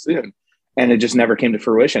see you soon. And it just never came to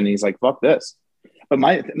fruition. And he's like, fuck this. But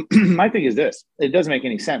my thing is this. It doesn't make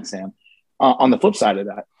any sense, Sam. On the flip side of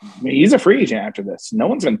that, he's a free agent after this. No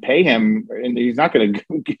one's going to pay him, and he's not going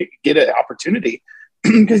to get an opportunity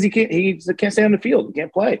because he can't stay on the field. He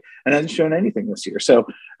can't play, and hasn't shown anything this year. So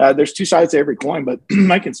there's two sides to every coin. But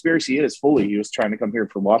my conspiracy is fully he was trying to come here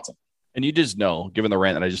for Watson. And you just know, given the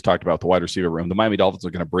rant that I just talked about, the wide receiver room, the Miami Dolphins are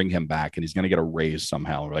going to bring him back, and he's going to get a raise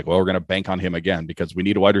somehow. We're like, well, we're going to bank on him again because we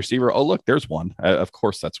need a wide receiver. Oh, look, there's one. Of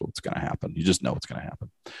course, that's what's going to happen. You just know it's going to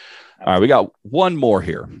happen. All right, we got one more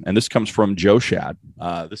here, and this comes from Joe Shad.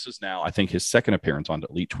 This is now, I think, his second appearance on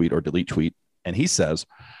Delete Tweet, and he says,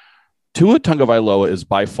 Tua Tagovailoa is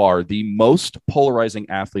by far the most polarizing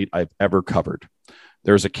athlete I've ever covered.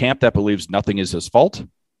 There's a camp that believes nothing is his fault.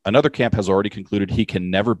 Another camp has already concluded he can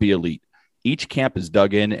never be elite. Each camp is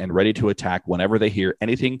dug in and ready to attack whenever they hear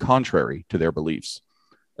anything contrary to their beliefs.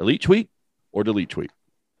 Elite tweet or delete tweet?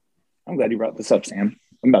 I'm glad you brought this up, Sam.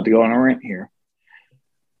 I'm about to go on a rant here.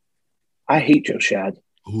 I hate Joe Shad.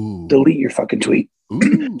 Ooh. Delete your fucking tweet.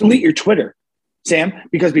 Delete your Twitter, Sam,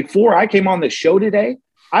 because before I came on the show today,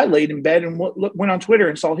 I laid in bed and went on Twitter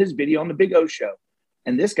and saw his video on the Big O show.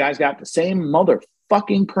 And this guy's got the same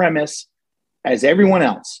motherfucking premise as everyone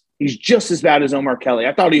else. He's just as bad as Omar Kelly.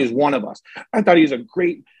 I thought he was one of us. I thought he was a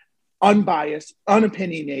great, unbiased,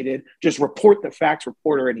 unopinionated, just report the facts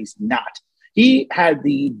reporter, and he's not. He had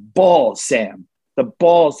the balls, Sam, the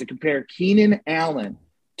balls to compare Keenan Allen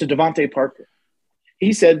to Devontae Parker.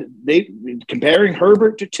 He said comparing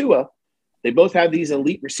Herbert to Tua, they both have these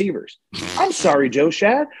elite receivers. I'm sorry, Joe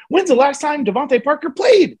Shad. When's the last time Devontae Parker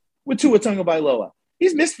played with Tua Tagovailoa?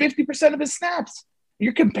 He's missed 50% of his snaps.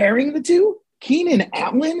 You're comparing the two? Keenan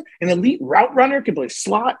Allen, an elite route runner, can play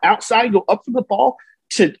slot, outside, go up for the ball,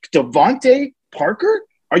 to Devontae Parker?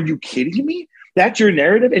 Are you kidding me? That's your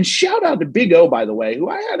narrative? And shout out to Big O, by the way, who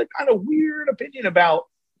I had a kind of weird opinion about,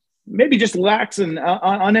 maybe just lax and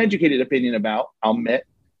uneducated opinion about, I'll admit,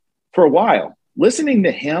 for a while. Listening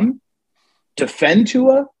to him defend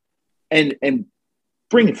Tua and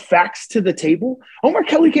bring facts to the table. Omar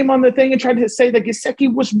Kelly came on the thing and tried to say that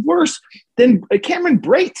Gesicki was worse than Cameron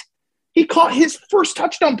Brate. He caught his first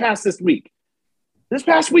touchdown pass this week. This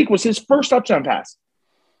past week was his first touchdown pass.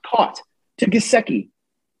 Caught to Gesicki.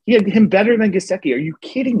 He had him better than Gesicki. Are you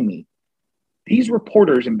kidding me? These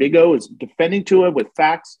reporters, and Big O is defending Tua with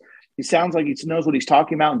facts. He sounds like he knows what he's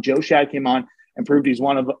talking about. And Joe Shad came on and proved he's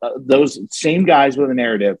one of those same guys with a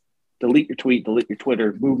narrative. Delete your tweet, delete your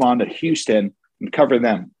Twitter, move on to Houston and cover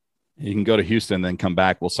them. You can go to Houston, then come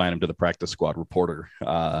back. We'll sign him to the practice squad reporter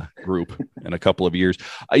group in a couple of years.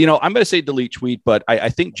 I'm going to say delete tweet, but I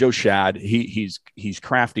think Joe Shad, he's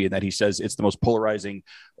crafty in that he says it's the most polarizing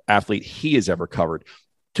athlete he has ever covered.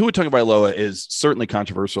 Tua Tagovailoa is certainly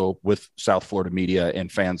controversial with South Florida media and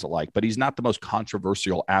fans alike, but he's not the most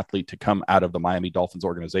controversial athlete to come out of the Miami Dolphins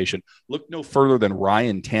organization. Look no further than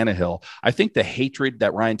Ryan Tannehill. I think the hatred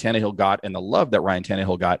that Ryan Tannehill got and the love that Ryan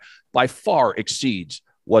Tannehill got by far exceeds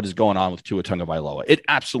what is going on with Tua Tagovailoa. It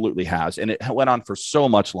absolutely has, and it went on for so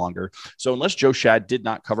much longer. So unless Joe Schad did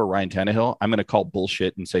not cover Ryan Tannehill, I'm going to call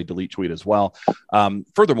bullshit and say delete tweet as well.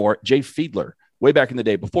 Furthermore, Jay Fiedler, way back in the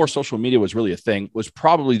day, before social media was really a thing, was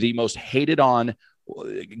probably the most hated on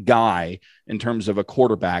guy in terms of a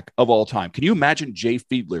quarterback of all time. Can you imagine Jay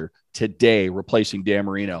Fiedler today replacing Dan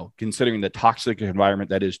Marino, considering the toxic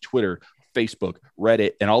environment that is Twitter, Facebook,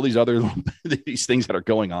 Reddit, and all these other these things that are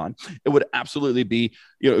going on? It would absolutely be,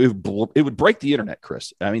 it would break the internet,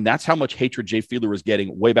 Chris. I mean, that's how much hatred Jay Fiedler was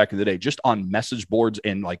getting way back in the day, just on message boards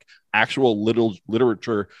and like actual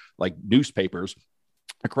literature, like newspapers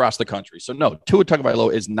across the country. So no, Tua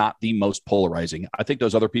Tagovailoa is not the most polarizing. I think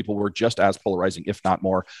those other people were just as polarizing, if not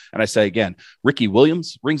more. And I say again, Ricky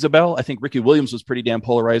Williams rings a bell. I think Ricky Williams was pretty damn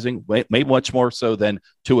polarizing, maybe much more so than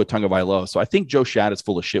Tua Tagovailoa. So I think Joe Schad is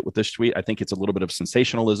full of shit with this tweet. I think it's a little bit of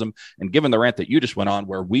sensationalism. And given the rant that you just went on,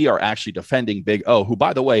 where we are actually defending Big O, who,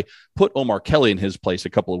 by the way, put Omar Kelly in his place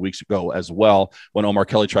a couple of weeks ago as well, when Omar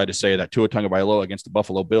Kelly tried to say that Tua Tagovailoa against the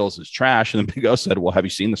Buffalo Bills is trash. And then Big O said, well, have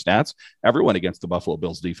you seen the stats? Everyone against the Buffalo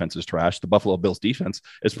Bills defense is trash. The Buffalo Bills defense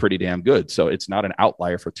is pretty damn good. So it's not an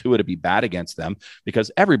outlier for Tua to be bad against them,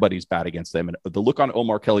 because everybody's bad against them. And the look on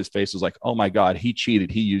Omar Kelly's face is like, oh my God, he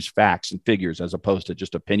cheated. He used facts and figures as opposed to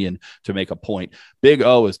just opinion to make a point. Big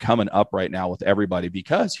O is coming up right now with everybody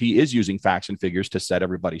because he is using facts and figures to set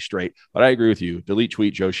everybody straight. But I agree with you. Delete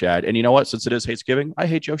tweet Joe Schad. And you know what? Since it is Hatesgiving, I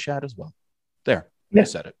hate Joe Schad as well. There. Yeah. I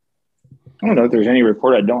said it. I don't know if there's any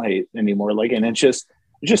report I don't hate anymore. Like, and it's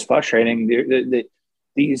just frustrating.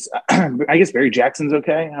 These, I guess Barry Jackson's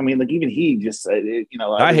okay. I mean, like even he just,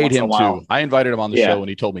 I hate him too. I invited him on the show and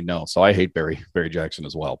he told me no. So I hate Barry Jackson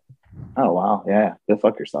as well. Oh, wow. Yeah. Go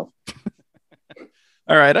fuck yourself.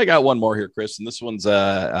 All right, I got one more here, Chris, and this one's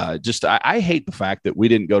I hate the fact that we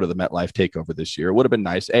didn't go to the MetLife Takeover this year. It would have been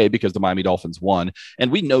nice, A, because the Miami Dolphins won,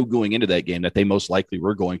 and we know going into that game that they most likely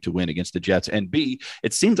were going to win against the Jets, and B,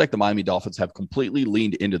 it seems like the Miami Dolphins have completely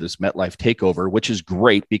leaned into this MetLife Takeover, which is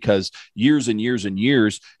great because years and years and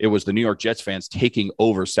years, it was the New York Jets fans taking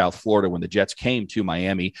over South Florida when the Jets came to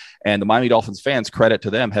Miami, and the Miami Dolphins fans, credit to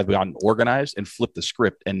them, have gotten organized and flipped the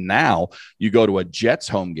script, and now you go to a Jets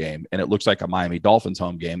home game, and it looks like a Miami Dolphins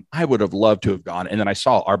home game. I would have loved to have gone. And then I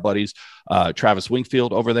saw our buddies, Travis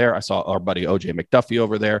Wingfield over there. I saw our buddy, OJ McDuffie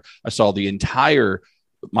over there. I saw the entire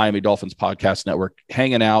Miami Dolphins podcast network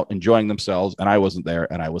hanging out, enjoying themselves. And I wasn't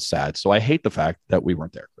there and I was sad. So I hate the fact that we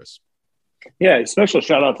weren't there, Chris. Yeah. Special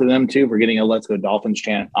shout out to them too, for getting a Let's Go Dolphins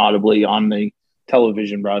chant audibly on the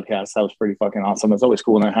television broadcast. That was pretty fucking awesome. It's always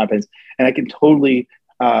cool when that happens. And I can totally,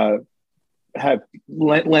 have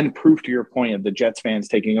lend proof to your point of the Jets fans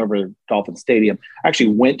taking over Dolphins Stadium. I actually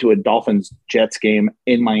went to a Dolphins Jets game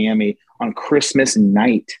in Miami on Christmas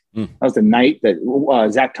night. That was the night that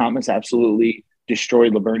Zach Thomas absolutely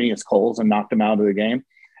destroyed Labernius Coles and knocked him out of the game.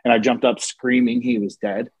 And I jumped up screaming he was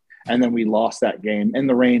dead. And then we lost that game in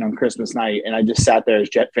the rain on Christmas night. And I just sat there as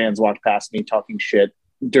Jet fans walked past me talking shit,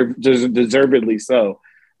 deservedly so,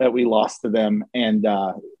 that we lost to them, and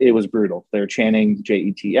it was brutal. They're chanting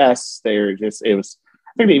JETS.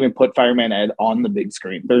 I think they even put Fireman Ed on the big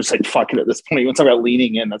screen. They're just like, fuck it at this point. You want to talk about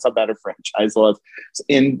leaning in? That's how bad a franchise was.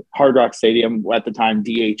 In Hard Rock Stadium at the time,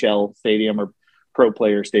 DHL Stadium or Pro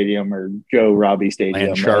Player Stadium or Joe Robbie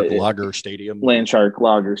Stadium. Landshark Lager Stadium. Landshark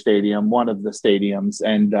Lager Stadium, one of the stadiums.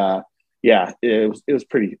 And it was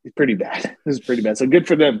pretty bad. It was pretty bad. So good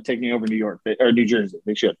for them taking over New York or New Jersey.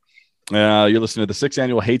 They should. You're listening to the 6th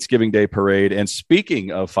annual Hatesgiving Day Parade. And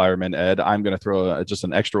speaking of Fireman Ed, I'm going to throw just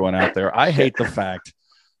an extra one out there. I hate the fact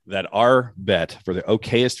that our bet for the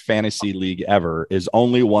okayest fantasy league ever is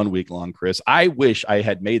only 1 week long, Chris. I wish I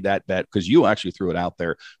had made that bet because you actually threw it out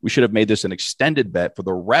there. We should have made this an extended bet for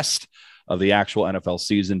the rest of the actual NFL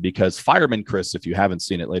season, because Fireman Chris, if you haven't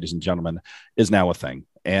seen it, ladies and gentlemen, is now a thing.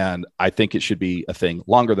 And I think it should be a thing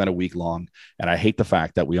longer than a week long. And I hate the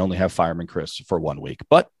fact that we only have Fireman Chris for 1 week.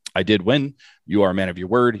 But I did win. You are a man of your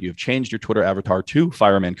word. You've changed your Twitter avatar to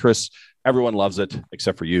Fireman Chris. Everyone loves it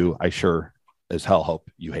except for you. I sure as hell hope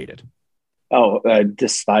you hate it. Oh, I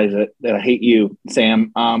despise it. I hate you,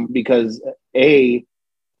 Sam, because I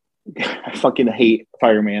fucking hate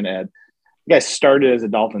Fireman Ed. You guys started as a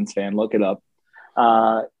Dolphins fan. Look it up.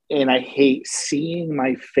 And I hate seeing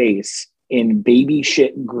my face in baby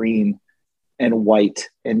shit green and white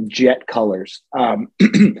and jet colors.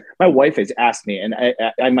 My wife has asked me, and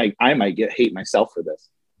I might hate myself for this.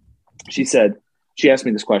 She she asked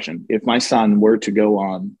me this question: if my son were to go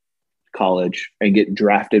on college and get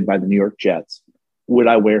drafted by the New York Jets, would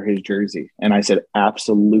I wear his jersey? And I said,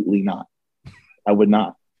 absolutely not. I would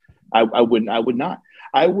not. I would not.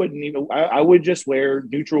 I wouldn't even. I would just wear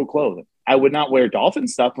neutral clothing. I would not wear Dolphin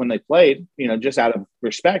stuff when they played, just out of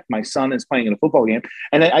respect. My son is playing in a football game.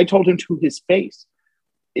 And I told him to his face,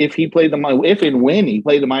 if and when he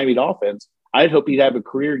played the Miami Dolphins, I'd hope he'd have a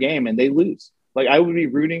career game and they lose. Like, I would be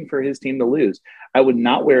rooting for his team to lose. I would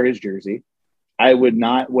not wear his jersey. I would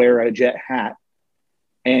not wear a Jet hat.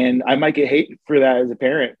 And I might get hate for that as a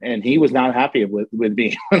parent. And he was not happy with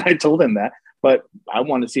me when I told him that. But I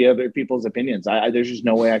want to see other people's opinions. There's just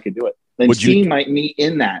no way I could do it. And seeing me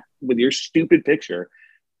in that with your stupid picture,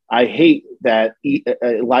 I hate that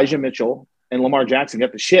Elijah Mitchell and Lamar Jackson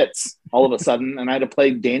got the shits all of a sudden, and I had to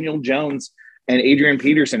play Daniel Jones and Adrian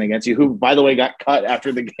Peterson against you, who, by the way, got cut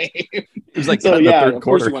after the game. It was like so, yeah, of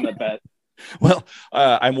course you won that bet. Well,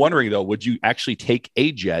 I'm wondering, though, would you actually take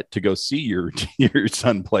a jet to go see your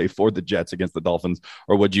son play for the Jets against the Dolphins?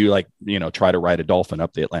 Or would you try to ride a Dolphin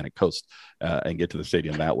up the Atlantic coast and get to the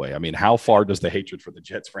stadium that way? I mean, how far does the hatred for the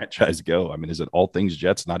Jets franchise go? I mean, is it all things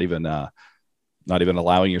Jets, not even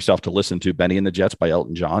allowing yourself to listen to Benny and the Jets by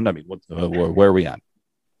Elton John? I mean, where are we at?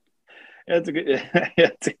 That's a good.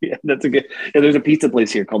 That's a good. Yeah, there's a pizza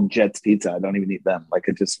place here called Jets Pizza. I don't even eat them.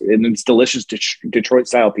 And it's delicious Detroit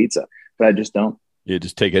style pizza, but I just don't. You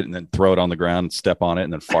just take it and then throw it on the ground, step on it,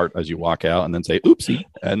 and then fart as you walk out, and then say "oopsie,"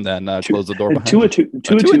 and then close the door behind you.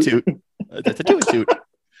 Two a toot. That's a toot.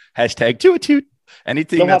 Hashtag two a toot.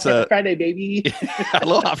 Anything that's a Friday, baby.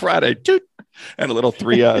 Aloha Friday, toot. And a little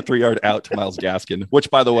 3-yard out to Myles Gaskin, which,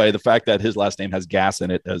 by the way, the fact that his last name has gas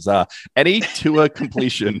in it is any Tua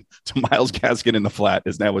completion to Myles Gaskin in the flat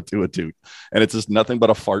is now a Tua toot. And it's just nothing but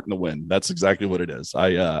a fart in the wind. That's exactly what it is.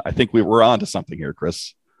 I think we're on to something here,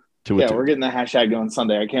 Chris. We're getting the hashtag going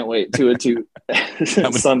Sunday. I can't wait. Tua toot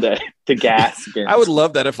Sunday to gas. I would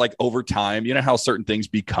love that if, over time, you know how certain things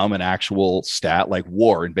become an actual stat, like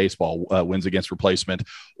WAR in baseball, wins against replacement,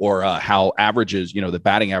 or how averages, the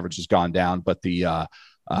batting average has gone down, but the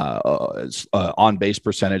on base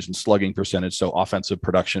percentage and slugging percentage, so offensive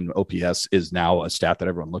production OPS, is now a stat that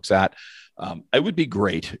everyone looks at. It would be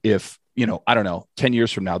great if, I don't know, 10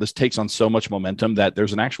 years from now, this takes on so much momentum that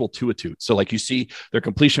there's an actual Tua toot. So you see their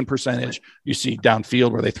completion percentage, you see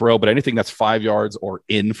downfield where they throw, but anything that's 5 yards or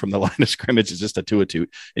in from the line of scrimmage is just a Tua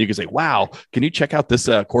toot. And you can say, wow, can you check out this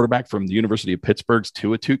quarterback from the University of Pittsburgh's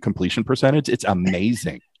Tua toot completion percentage? It's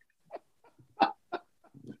amazing.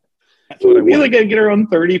 We really got to get our own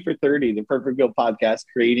 30 for 30, the Perfect Field podcast,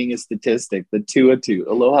 creating a statistic, the Tua toot.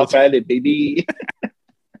 Aloha Friday, baby.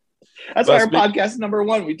 That's why our podcast is number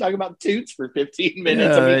one. We talk about toots for 15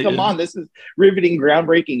 minutes. Come on. This is riveting,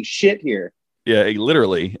 groundbreaking shit here. Yeah,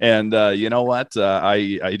 literally. And you know what?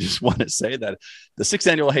 I just want to say that the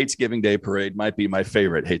 6th annual Hatesgiving Day Parade might be my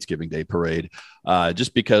favorite Hatesgiving Day Parade,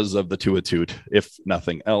 just because of the Tua toot, if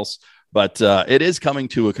nothing else. But it is coming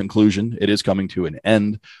to a conclusion. It is coming to an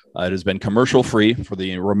end. It has been commercial free for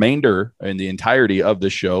the remainder and the entirety of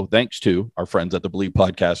this show, thanks to our friends at the Believe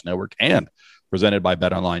Podcast Network and presented by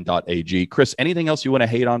betonline.ag. Chris, anything else you want to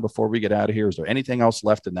hate on before we get out of here? Is there anything else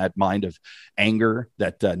left in that mind of anger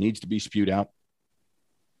that needs to be spewed out?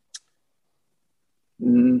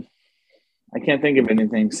 I can't think of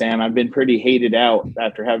anything, Sam. I've been pretty hated out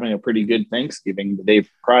after having a pretty good Thanksgiving the day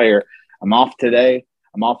prior. I'm off today.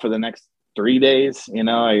 I'm off for the next 3 days. We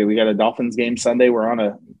got a Dolphins game Sunday.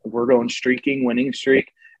 We're going streaking, winning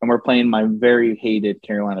streak, and we're playing my very hated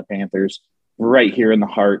Carolina Panthers right here in the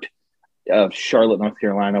heart of Charlotte, North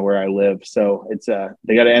Carolina, where I live. So it's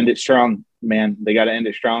they got to end it strong, man. They got to end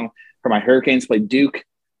it strong. For my Hurricanes play Duke.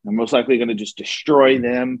 I'm most likely going to just destroy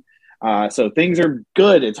them. So things are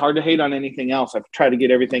good. It's hard to hate on anything else. I've tried to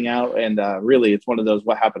get everything out, and really, it's one of those.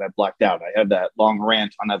 What happened? I blacked out. I had that long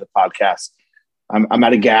rant on other podcasts. I'm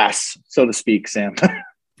out of gas, so to speak, Sam.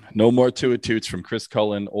 No more Tua toots from Chris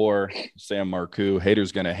Cullen or Sam Marcoux.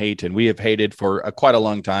 Haters going to hate, and we have hated for quite a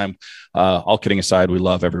long time. All kidding aside, we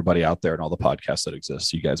love everybody out there and all the podcasts that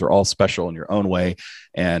exist. You guys are all special in your own way,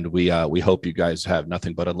 and we hope you guys have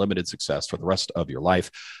nothing but unlimited success for the rest of your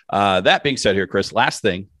life. That being said here, Chris, last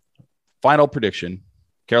thing, final prediction,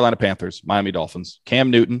 Carolina Panthers, Miami Dolphins,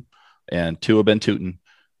 Cam Newton, and Tua Ben Tootin.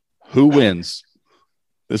 Who wins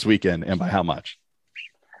this weekend, and by how much?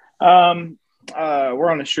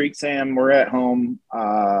 We're on a streak, Sam. We're at home.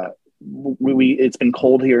 It's been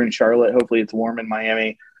cold here in Charlotte. Hopefully it's warm in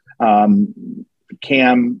Miami.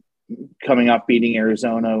 Cam coming off beating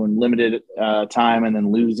Arizona in limited time and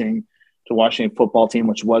then losing to Washington football team,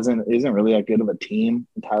 which isn't really that good of a team.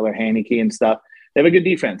 Tyler Haneke and stuff. they have a good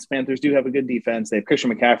defense. Panthers do have a good defense. They have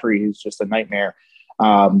Christian McCaffrey, who's just a nightmare.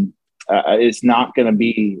 It's not going to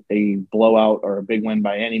be a blowout or a big win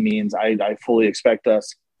by any means. I fully expect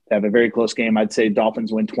us to have a very close game. I'd say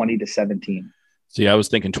Dolphins win 20-17. See, I was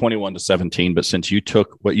thinking 21-17, but since you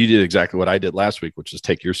took what you did exactly what I did last week, which is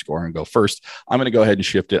take your score and go first, I'm going to go ahead and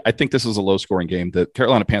shift it. I think this is a low scoring game. The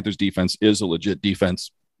Carolina Panthers defense is a legit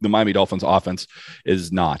defense. The Miami Dolphins offense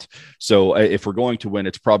is not. So if we're going to win,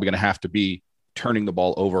 it's probably going to have to be turning the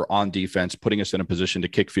ball over on defense, putting us in a position to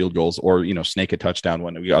kick field goals or, snake a touchdown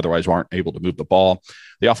when we otherwise aren't able to move the ball.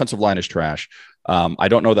 The offensive line is trash. I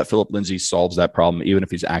don't know that Philip Lindsay solves that problem, even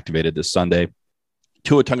if he's activated this Sunday.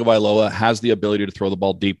 Tua Tagovailoa has the ability to throw the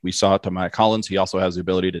ball deep. We saw it to Mike Collins. He also has the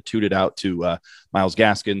ability to toot it out to Myles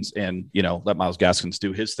Gaskins and, let Myles Gaskins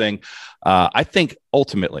do his thing. I think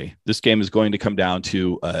ultimately this game is going to come down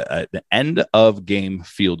to an end of game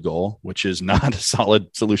field goal, which is not a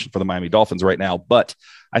solid solution for the Miami Dolphins right now. But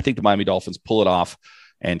I think the Miami Dolphins pull it off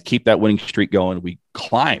and keep that winning streak going. We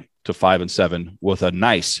climb to 5-7 with a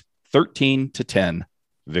nice 13-10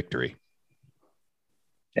 victory.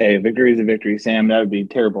 Hey, victory is a victory, Sam. That would be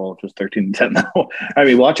terrible if it was 13-10, though. I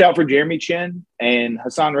mean, watch out for Jeremy Chin and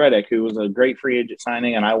Hassan Reddick, who was a great free agent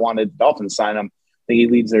signing, and I wanted the Dolphins to sign him. I think he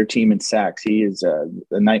leads their team in sacks. He is a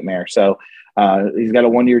nightmare. So he's got a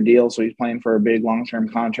one-year deal, so he's playing for a big long-term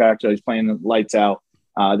contract. So he's playing the lights out.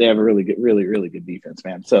 They have a really good, really, really good defense,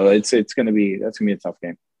 man. So that's going to be a tough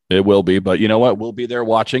game. It will be, but you know what? We'll be there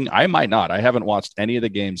watching. I might not. I haven't watched any of the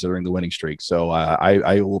games during the winning streak, so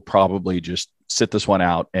I will probably just sit this one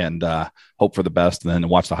out and hope for the best, and then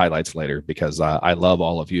watch the highlights later because I love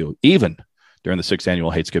all of you, even during the 6th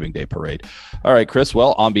annual Hatesgiving Day Parade. All right, Chris.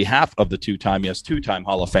 Well, on behalf of the two-time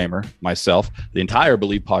Hall of Famer, myself, the entire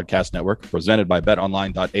Believe Podcast Network, presented by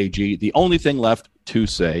BetOnline.ag, the only thing left to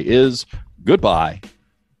say is goodbye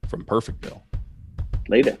from Perfectville.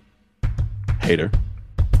 Later. Hater.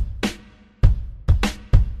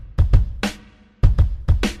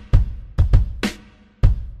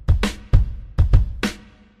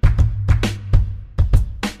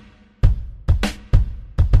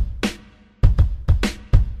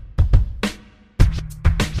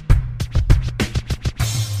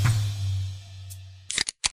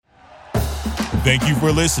 Thank you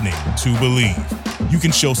for listening to Believe. You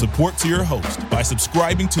can show support to your host by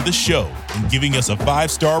subscribing to the show and giving us a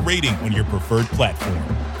 5-star rating on your preferred platform.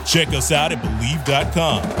 Check us out at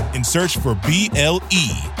Believe.com and search for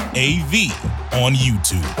BLEAV on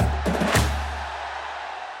YouTube.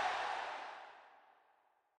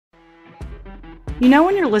 You know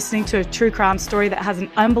when you're listening to a true crime story that has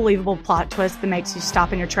an unbelievable plot twist that makes you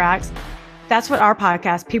stop in your tracks? That's what our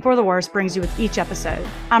podcast, People Are the Worst, brings you with each episode.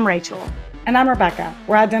 I'm Rachel. And I'm Rebecca.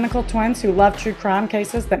 We're identical twins who love true crime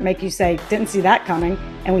cases that make you say, didn't see that coming,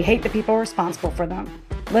 and we hate the people responsible for them.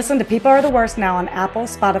 Listen to People Are the Worst now on Apple,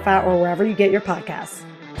 Spotify, or wherever you get your podcasts.